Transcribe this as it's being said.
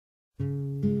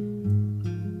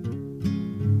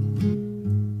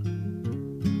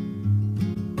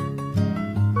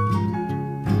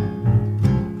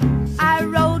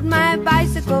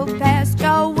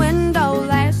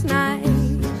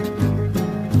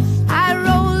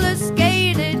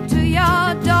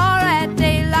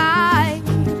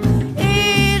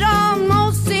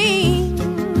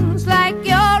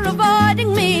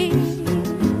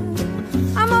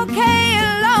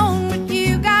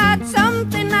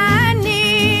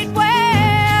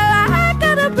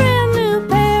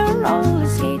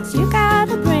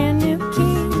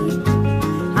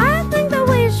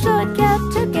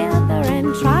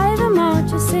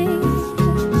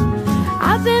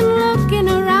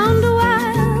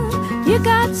You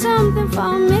got something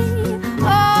for me. Oh,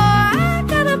 I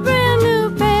got a brand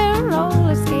new pair of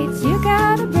roller skates. You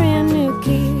got a brand new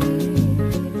key.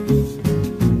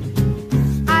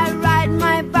 I ride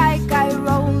my bike, I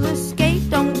roller skate,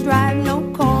 don't drive no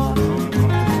car.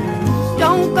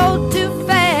 Don't go too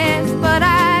fast, but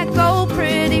I go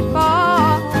pretty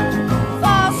far.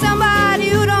 For somebody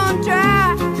who don't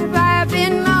drive, I've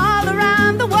been all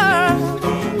around the world.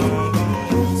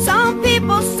 Some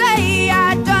people say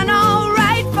I done all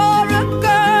right for a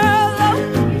girl. Oh,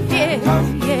 yeah,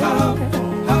 yeah.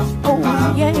 Oh,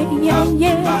 yeah, yeah,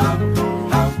 yeah.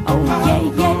 Oh, yeah,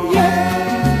 yeah,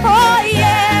 yeah. Oh,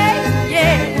 yeah,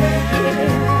 yeah, yeah.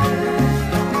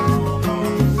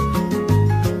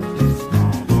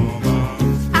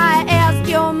 I asked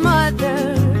your mother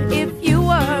if you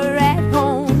were at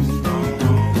home.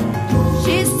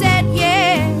 She said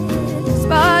yes,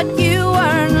 but you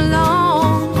weren't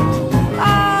alone.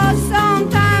 Oh,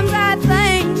 sometimes I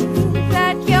think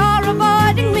that you're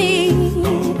avoiding me.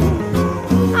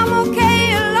 I'm okay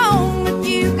alone, but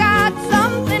you got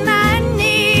something I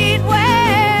need.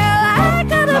 Well, I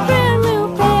got a brand new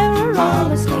pair of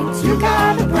roller skates. You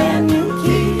got a brand new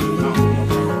key.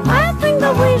 I think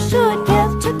that we should get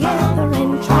together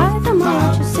and try them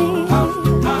out, you see.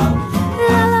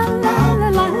 La la la la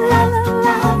la la la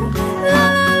la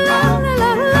la la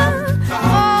la la.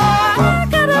 Oh, I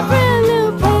got a brand new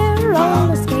pair of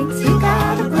roller skates. You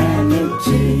got a brand new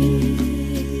key.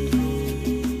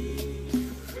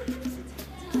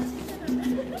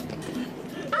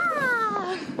 Ah!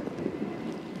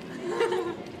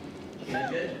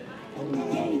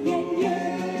 Yeah, yeah,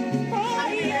 yeah. Oh,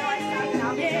 yeah.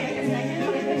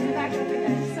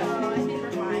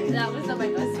 That was not my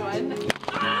best one.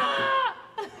 Ah!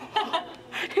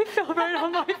 It fell right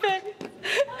on my face.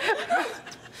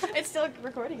 It's still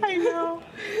recording. I know.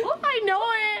 Oh, I know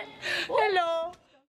it. Hello.